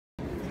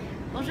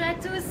Bonjour à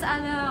tous,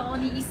 alors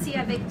on est ici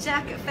avec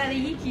Jack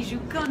Falahee qui joue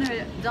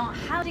Connor dans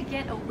How to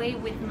Get Away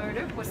with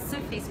Murder pour ce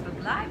Facebook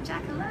Live.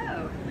 Jack,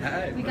 hello.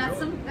 Hi. We got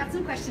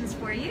some questions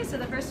for you. So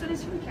the first one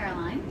is from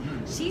Caroline.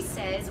 She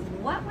says,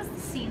 what was the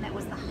scene that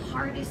was the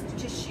hardest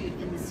to shoot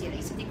in the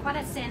série? C'était quoi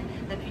la scène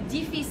la plus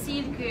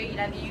difficile qu'il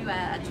avait eu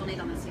à tourner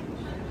dans la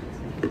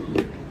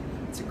série?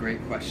 It's a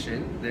great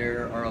question.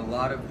 There are a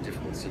lot of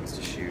difficult scenes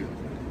to shoot.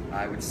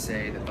 I would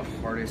say that the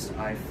hardest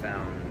I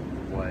found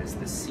was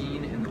the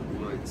scene in the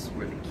woods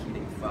where the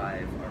Keating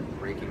Five are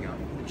breaking up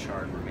the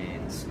charred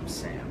remains of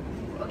Sam.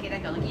 Ok,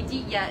 d'accord. Donc il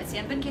dit, c'est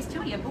une bonne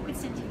question, il y a beaucoup de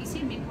scènes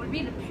difficiles, mais pour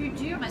lui le plus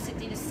dur,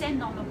 c'était une scène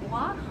dans le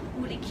bois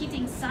où les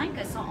Keating 5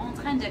 sont en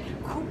train de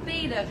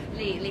couper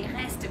les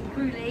restes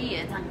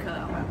brûlés d'un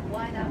corps.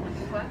 Why that one?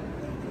 Pourquoi?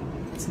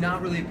 It's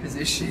not really a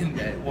position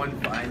that one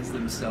finds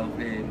themselves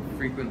in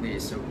frequently,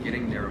 so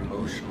getting there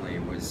emotionally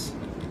was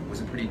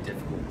a pretty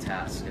difficult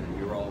task, and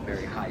we were all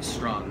very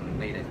high-strung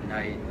late at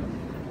night,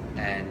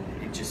 and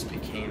it just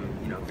became,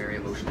 very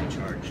emotionally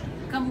charged.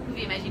 Comme vous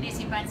pouvez imaginer,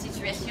 c'est pas une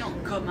situation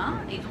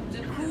commune, et donc du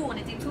coup, on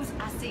était tous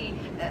assez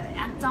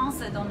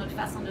intenses dans notre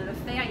façon de le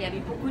faire. Il y avait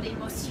beaucoup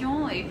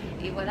d'émotions, et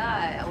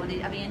voilà, on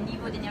avait un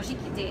niveau d'énergie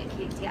qui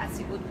était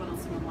assez haut pendant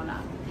ce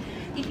moment-là.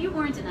 If you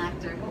weren't an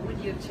actor, what would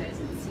you have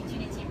chosen? Si tu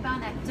n'étais pas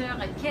un acteur,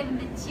 quel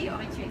métier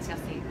aurais-tu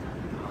exercé?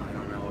 I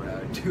don't know what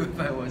I would do if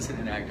I wasn't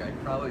an actor.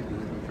 I'd probably be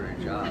looking for a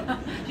job.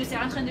 Je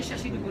serais en train de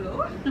chercher du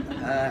boulot.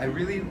 I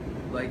really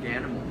like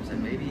animals,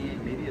 and maybe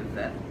a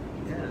vet.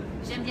 Yeah.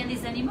 J'aime bien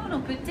les animaux,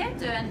 donc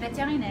peut-être un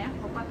vétérinaire,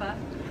 pourquoi pas?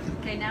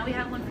 Okay, now we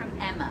have one from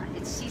Emma.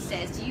 She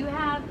says, do you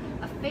have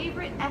a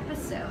favorite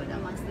episode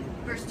amongst the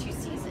first two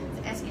seasons?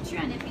 Est-ce que tu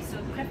as un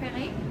épisode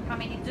préféré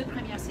parmi les deux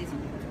premières saisons?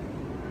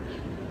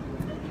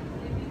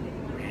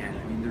 Man,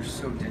 I mean, they're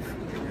so difficult.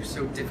 It's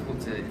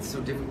so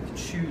difficult to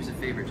choose a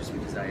favorite just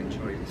because I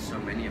enjoyed so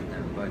many of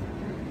them. But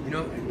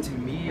to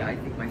me, I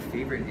think my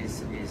favorite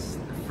is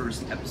the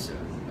first episode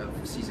of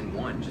season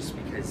 1, just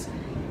because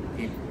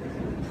it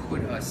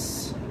put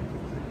us,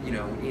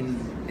 in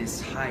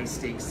this high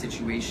stakes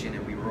situation,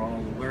 and we were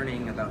all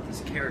learning about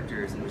these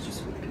characters, and it was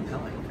just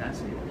compelling and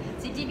fascinating.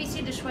 C'est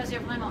difficile de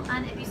choisir vraiment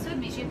un épisode,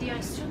 mais je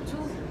dirais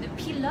surtout le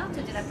pilote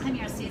de la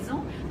première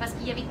saison, parce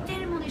qu'il y avait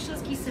tellement de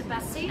choses qui se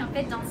passaient en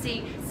fait dans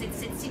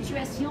cette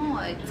situation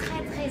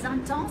très très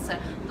intense.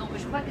 Donc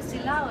je crois que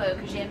c'est là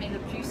que j'ai aimé le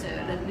plus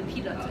le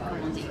pilote, comme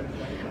on dit.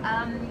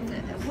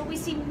 Will we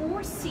see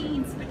more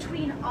scenes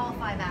between all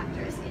 5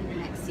 actors in the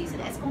next season?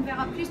 Est-ce qu'on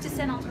verra plus de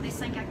scènes entre les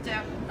 5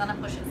 acteurs dans la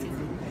prochaine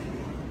saison?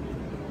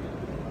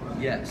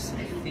 Yes,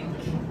 I think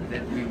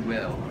that we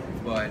will,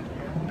 but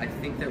I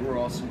think that we're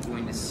also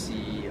going to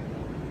see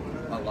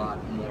a lot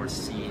more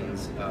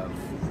scenes of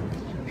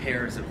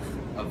pairs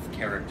of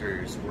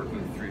characters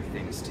working through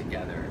things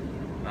together.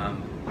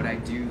 But I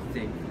do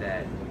think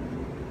that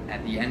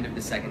at the end of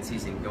the second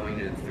season, going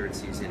into the third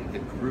season, the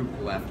group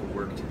will have to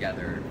work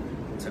together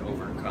to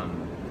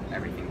overcome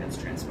everything that's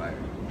transpired.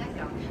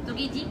 D'accord. Donc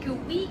il dit que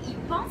oui, il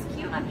pense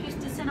qu'il y aura plus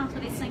de scènes entre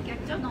les 5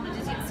 acteurs dans la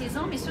deuxième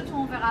saison, mais surtout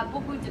on verra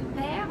beaucoup de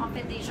pairs, en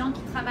fait des gens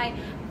qui travaillent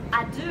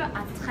à deux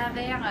à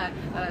travers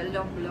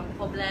leurs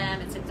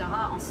problèmes, etc.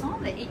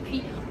 ensemble. Et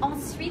puis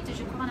ensuite,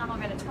 je crois en avant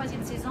vers la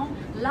troisième saison,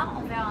 là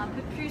on verra un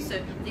peu plus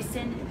des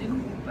scènes de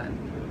groupe.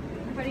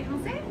 Vous parlez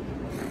français?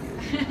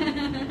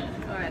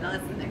 Alright, now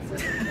that's the next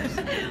one.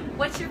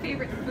 What's your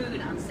favorite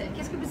food on set?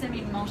 Qu'est-ce que vous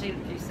aimez manger le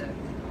plus?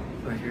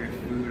 My favorite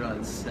food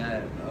on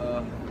set?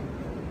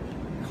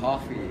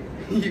 Coffee,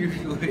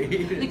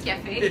 usually. Le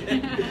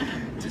café.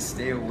 To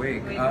stay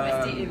awake. Oui, pour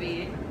rester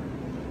éveillé.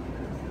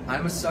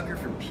 I'm a sucker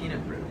for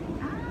peanut brittle.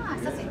 Ah,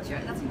 ça c'est dur,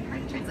 that's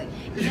hard to translate.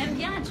 Il aime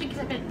bien un truc qui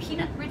s'appelle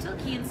peanut brittle,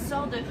 qui est une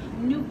sorte de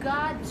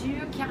nougat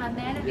dur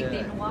caramel avec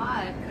des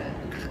noix.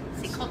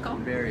 C'est croquant.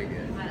 Very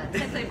good. Voilà,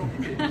 très très bon.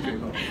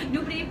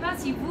 N'oubliez pas,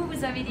 si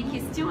vous avez des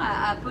questions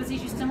à poser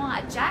justement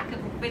à Jack,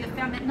 vous pouvez le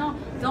faire maintenant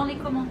dans les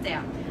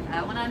commentaires.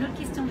 On a une autre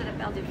question de la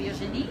part de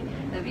Virginie.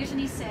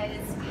 Virginie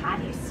says, how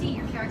do you see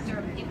your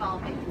character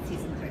evolving in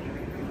season 3?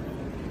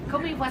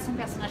 Comment il voit son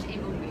personnage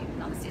évoluer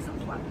dans la saison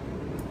 3?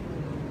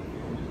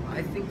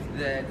 I think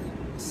that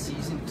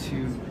season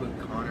 2 put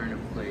Connor in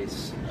a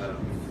place of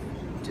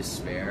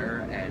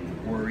despair and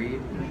worry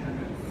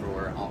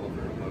for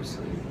Oliver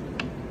mostly.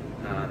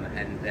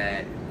 And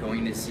that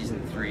going to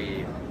season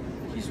 3,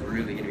 he's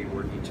really going to be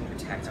working to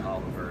protect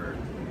Oliver.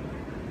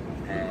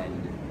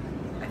 And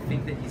I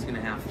think that he's going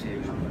to have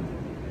to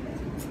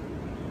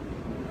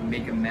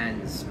make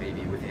amends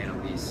maybe with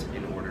Annalise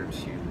in order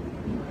to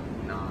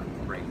not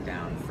break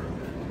down further.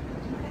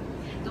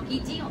 Donc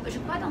il dit, je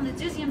crois dans la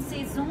deuxième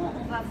saison,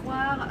 on va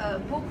voir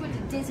beaucoup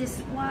de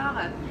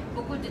désespoir,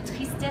 beaucoup de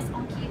tristesse,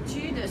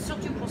 inquiétude,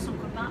 surtout pour son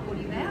copain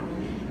Oliver.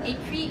 Et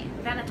puis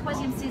vers la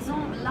troisième saison,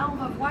 là on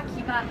va voir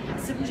qu'il va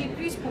se bouger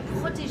plus pour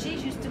protéger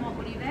justement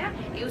Oliver,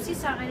 et aussi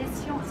sa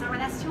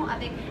relation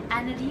avec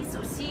Annalise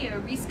aussi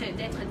risque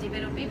d'être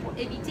développée pour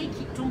éviter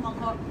qu'il tombe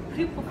encore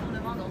plus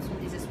profondément dans son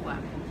désespoir.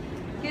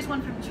 Here's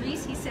one from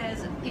Dries. He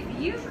says, if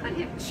you could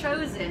have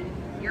chosen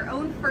your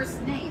own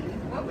first name,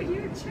 what would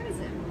you have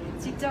chosen?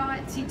 Si tu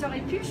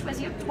aurais pu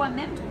choisir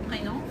toi-même ton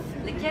prénom,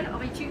 lequel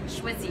aurais-tu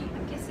choisi?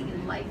 I'm guessing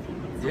in life.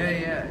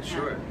 Yeah,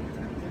 sure.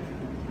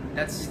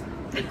 That's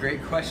a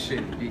great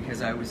question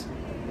because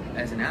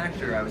as an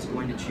actor, I was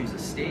going to choose a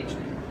stage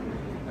name,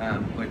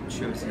 but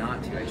chose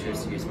not to. I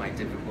chose to use my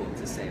difficult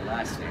to say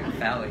last name,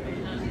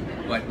 Falahee,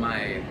 but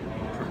my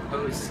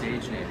proposed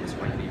stage name was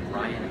going to be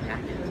Ryan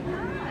Hackett.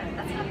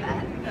 That's not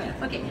bad.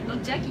 Ok,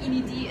 donc Jack, il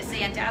nous dit,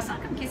 c'est intéressant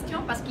comme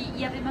question parce qu'il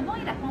y avait un moment,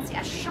 il a pensé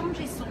à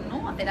changer son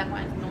nom, en fait d'avoir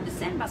un nom de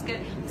scène parce que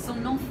son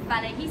nom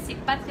Falahee, c'est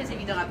pas très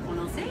évident à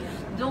prononcer.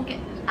 Donc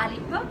à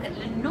l'époque,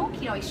 le nom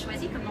qu'il aurait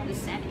choisi comme nom de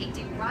scène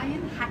était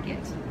Ryan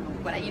Hackett.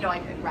 Voilà, il aurait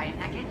fait Ryan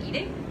Hackett, il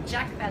est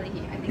Jack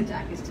Falahee. I think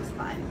Jack is just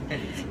fine.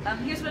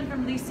 Here's one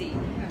from Lucy.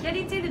 Quel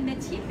était le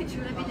métier que tu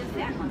rêvais de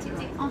faire quand tu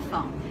étais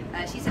enfant?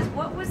 She says,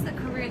 what was the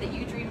career that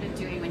you dreamed of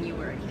doing when you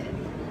were a kid?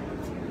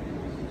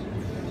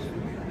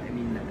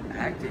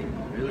 Acting,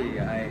 really.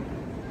 At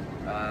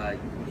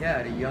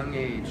a young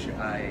age,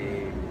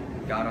 I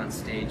got on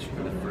stage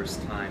for the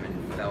first time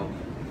and felt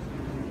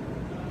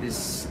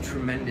this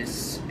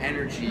tremendous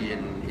energy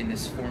in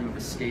this form of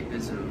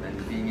escapism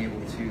and being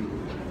able to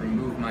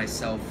remove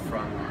myself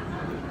from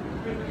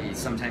the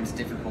sometimes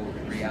difficult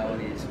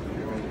realities of the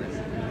world and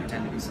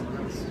pretend to be someone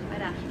else.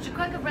 Voilà. Je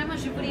crois que vraiment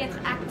je voulais être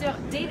acteur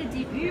dès le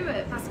début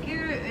parce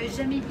que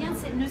j'aimais bien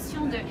cette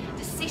notion de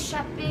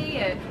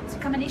s'échapper,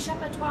 c'est comme un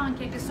échappatoire en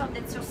quelque sorte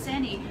d'être sur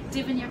scène et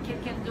devenir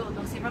quelqu'un d'autre.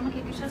 Donc c'est vraiment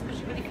quelque chose que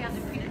je voulais faire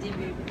depuis le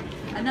début.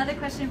 Another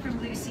question from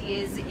Lucy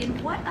is, in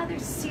what other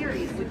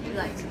series would you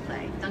like to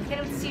play? Dans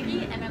quelle autre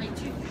série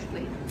aimerais-tu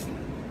jouer?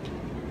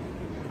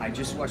 I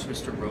just watched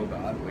Mr.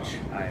 Robot, which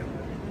I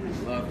would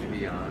love to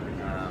be on,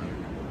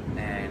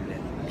 and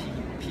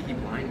Peaky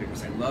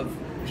Blinders. I love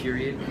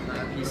period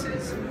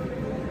pieces,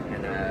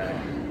 and I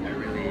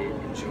really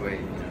enjoy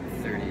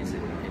the 30s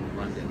in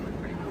London. They're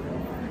pretty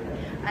cool.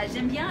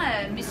 J'aime bien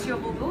Monsieur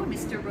Robot,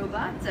 Mr.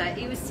 Robot,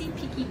 et aussi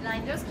Peaky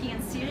Blinders, qui est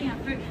une série un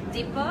peu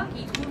d'époque.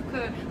 Il trouve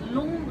que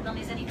l'ombre dans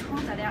les années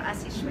 30 a l'air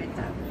assez chouette.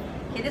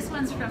 Okay, this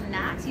one's from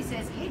Nax. He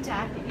says, hey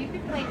Jack, if you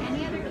could play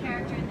any other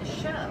character in the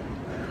show,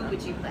 who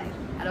would you play?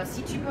 Alors,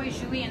 si tu pourrais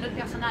jouer un autre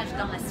personnage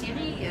dans la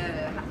série,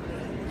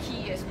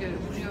 qui est-ce que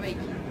vous jouerez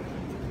qui?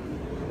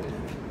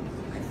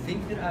 I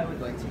think that I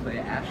would like to play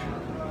Asher.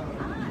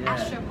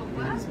 Asher,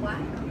 pourquoi? Why?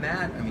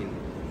 Matt, I mean,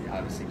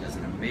 obviously does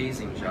an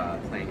amazing job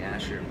playing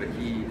Asher, but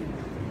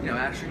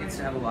Asher gets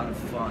to have a lot of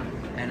fun.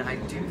 And I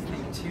do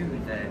think too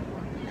that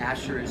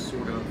Asher is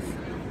sort of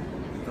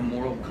the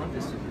moral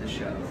compass of the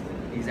show.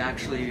 He's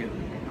actually,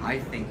 I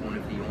think, one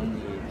of the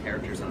only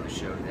characters on the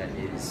show that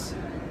is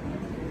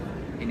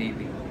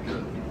innately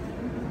good.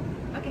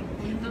 Ok,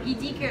 donc il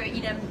dit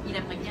qu'il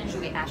aimerait bien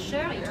jouer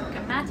Asher, il trouve que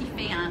Matt il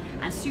fait un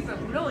super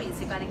boulot,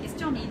 c'est pas la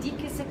question, mais il dit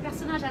que ce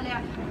personnage a l'air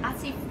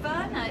assez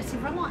fun, c'est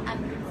vraiment un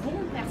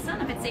bon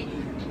personne, en fait c'est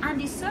un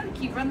des seuls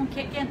qui est vraiment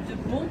quelqu'un de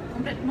bon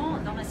complètement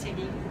dans la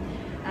série.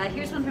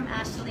 Here's one from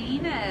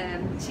Ashleen.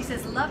 She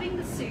says, loving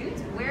the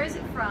suit, where is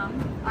it from?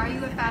 Are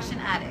you a fashion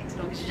addict?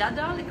 Donc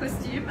j'adore les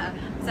costumes,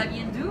 ça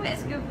vient d'où?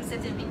 Est-ce que vous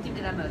êtes une victime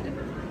de la mode?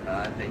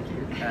 Thank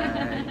you.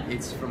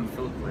 It's from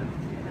Philip Lynn.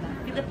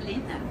 Philip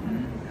Lynn.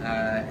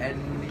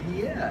 And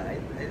yeah,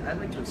 I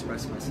like to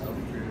express myself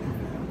through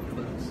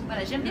clothes.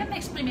 Voilà, j'aime bien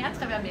m'exprimer à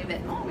travers mes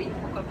vêtements, oui,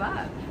 pourquoi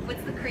pas.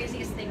 What's the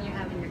craziest thing you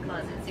have in your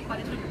closet? C'est quoi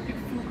les trucs les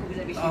plus fous que vous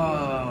avez chez vous?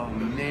 Oh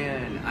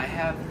man, I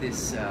have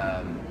this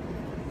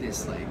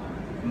like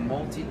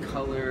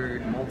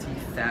multicolored,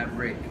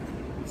 multi-fabric,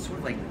 sort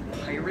of like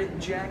pirate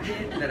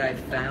jacket that I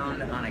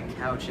found on a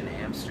couch in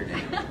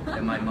Amsterdam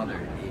that my mother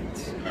ate.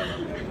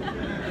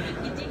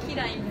 Il dit qu'il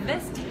a une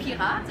veste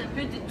pirate, un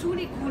peu de toutes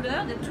les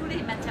couleurs, de tous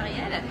les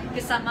matériels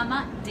que sa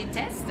maman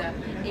déteste.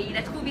 Et il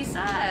a trouvé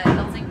ça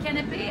dans un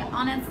canapé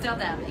en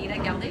Amsterdam. Et il a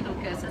gardé,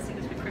 donc ça c'est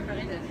le truc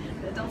préféré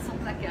dans son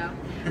placard.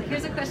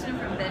 Here's a question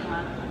from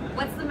Benoit.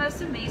 What's the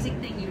most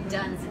amazing thing you've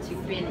done since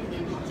you've been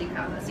in Monte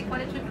Carlo? C'est quoi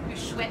le truc le plus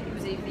chouette que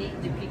vous avez fait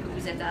depuis que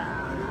vous êtes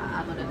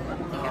à Monte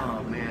Carlo?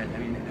 Oh man, I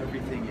mean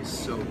everything is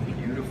so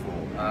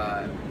beautiful.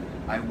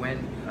 I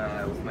went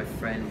with my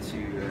friend to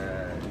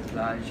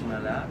Plage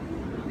Mala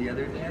the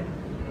other day,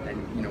 and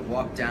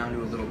walked down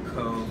to a little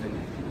cove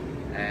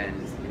and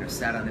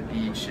sat on the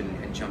beach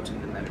and jumped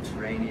into the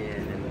Mediterranean,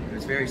 and it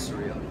was very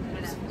surreal.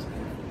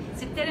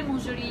 C'est tellement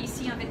joli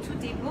ici, en fait tout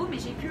est beau, mais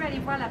j'ai pu aller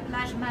voir la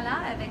plage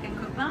Mala avec un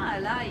copain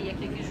là il y a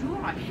quelques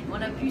jours.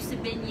 On a pu se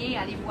baigner,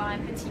 aller voir un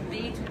petit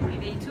baie tout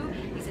privé et tout,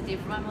 et c'était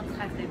vraiment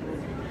très très beau.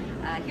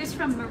 Here's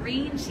from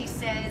Marine. She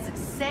says,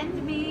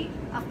 send me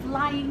a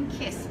flying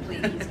kiss,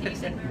 please. Can you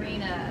send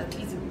Marine a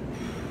bisou?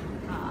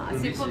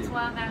 C'est pour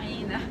toi,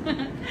 Marine.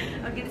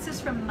 Okay, this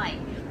is from Mike.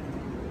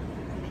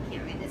 I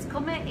can't read this.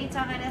 Comment est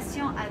ta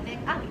relation avec...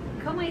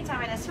 comment est ta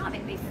relation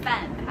avec les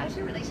fans? How's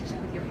your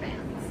relationship with your fans?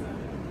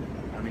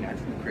 I mean, I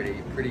think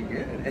pretty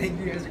good. I think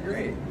you guys are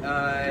great.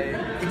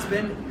 It's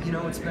been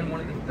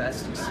one of the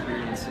best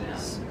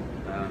experiences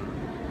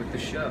with the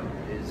show,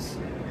 is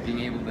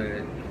being able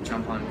to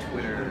jump on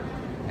Twitter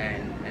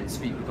and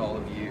speak with all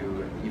of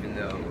you, even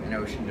though an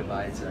ocean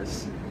divides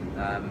us,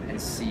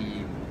 and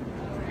see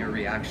your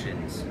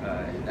reactions.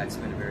 That's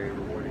been a very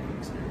rewarding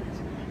experience.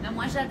 Mais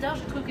moi j'adore,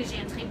 je trouve que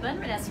j'ai une très bonne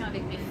relation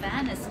avec mes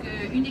fans. Est-ce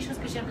que une des choses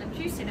que j'aime le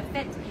plus, c'est le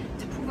fait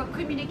de pouvoir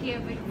communiquer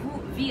avec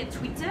vous via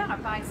Twitter,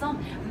 par exemple,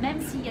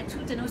 même s'il y a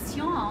toute une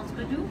notion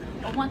entre nous,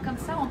 au moins comme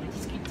ça on peut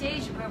discuter,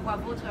 je peux avoir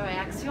votre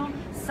réaction,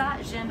 ça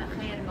j'aime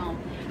réellement.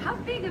 How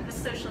big of a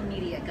social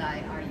media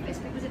guy are you? Est-ce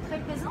que vous êtes très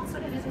présent sur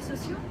les réseaux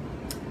sociaux?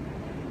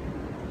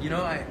 You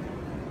know,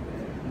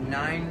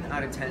 9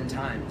 out of 10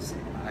 times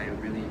I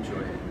really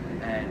enjoy it,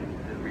 and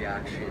the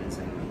reactions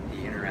and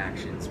the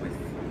interactions with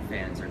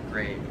fans are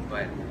great,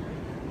 but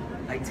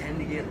I tend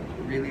to get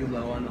really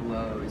low on the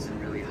lows and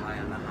really high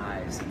on the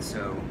highs, and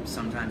so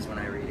sometimes when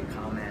I read a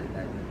comment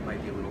that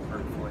might be a little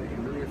hurtful, it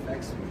really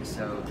affects me.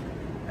 So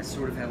I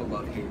sort of have a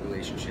love-hate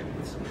relationship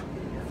with social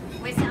media.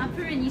 Oui, c'est un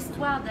peu une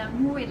histoire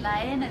d'amour et de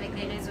la haine avec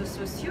les réseaux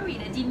sociaux.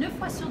 Il a dit 9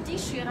 fois sur 10, je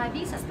suis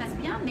ravie, ça se passe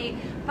bien, mais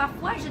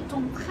parfois je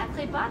tombe très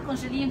très bas quand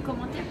je lis un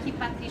commentaire qui n'est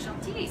pas très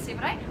gentil, et c'est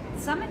vrai,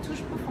 ça me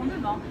touche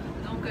profondément.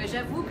 Donc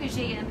j'avoue que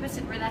j'ai un peu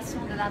cette relation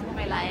de l'amour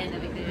et la haine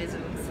avec les réseaux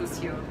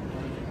sociaux.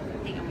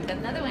 Hang on, we've got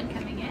another one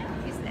coming in.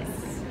 Who's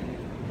this?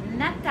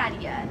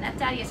 Natalia.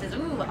 Natalia says,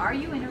 "Ooh, are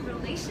you in a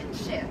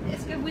relationship?"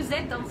 Est-ce que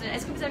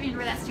vous avez une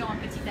relation en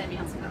petite amie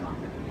en ce moment?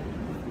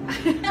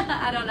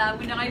 Alors là,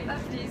 vous n'aurez pas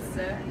plus.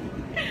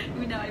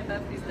 Vous n'aurez pas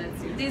plus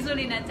là-dessus.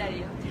 Désolée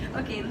Natalia.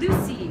 Okay,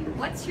 Lucy,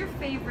 what's your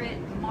favorite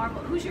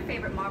Marvel? Who's your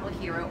favorite Marvel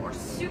hero or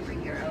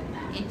superhero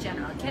in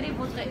general? Quel est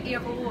votre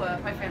héros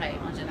préféré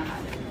en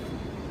général?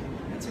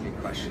 That's a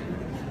good question.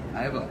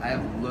 I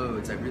have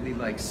loads. I really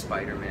like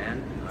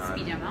Spider-Man.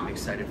 Spider-Man. I'm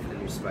excited for the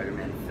new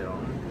Spider-Man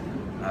film.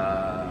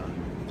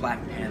 Black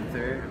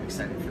Panther. I'm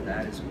excited for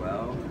that as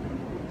well.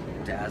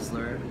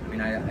 Dazzler. I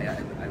mean, I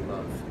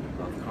love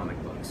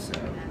comic books, so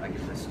I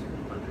could list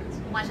hundreds.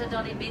 Moi,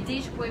 j'adore les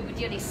BD. Je pourrais vous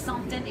dire des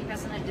centaines des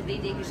personnages de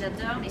BD que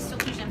j'adore, mais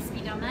surtout j'aime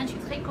Spider-Man. Je suis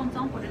très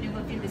content pour le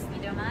nouveau film de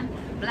Spider-Man,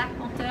 Black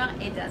Panther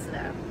et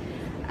Dazzler.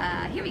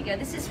 Here we go.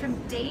 This is from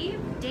Dave.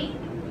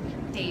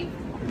 Dave.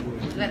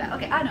 Voilà,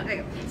 okay. Ah, no, there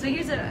you go. So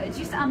here's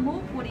just un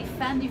mot pour les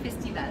fans du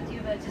festival. Do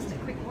you have just a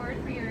quick word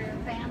for your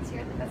fans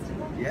here at the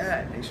festival?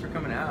 Yeah, thanks for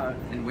coming out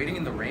and waiting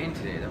in the rain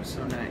today. That was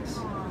so nice.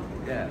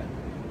 Aww. Yeah.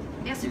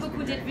 Merci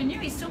beaucoup d'être venu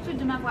et surtout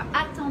de m'avoir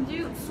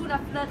attendu sous la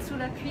flotte, sous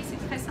la pluie, c'est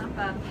très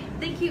sympa.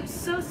 Thank you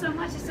so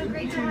much. It's so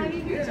great to have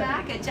you here,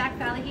 Jack. Jack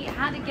Falahee,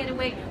 How to Get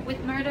Away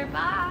with Murder.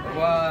 Bye.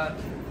 What?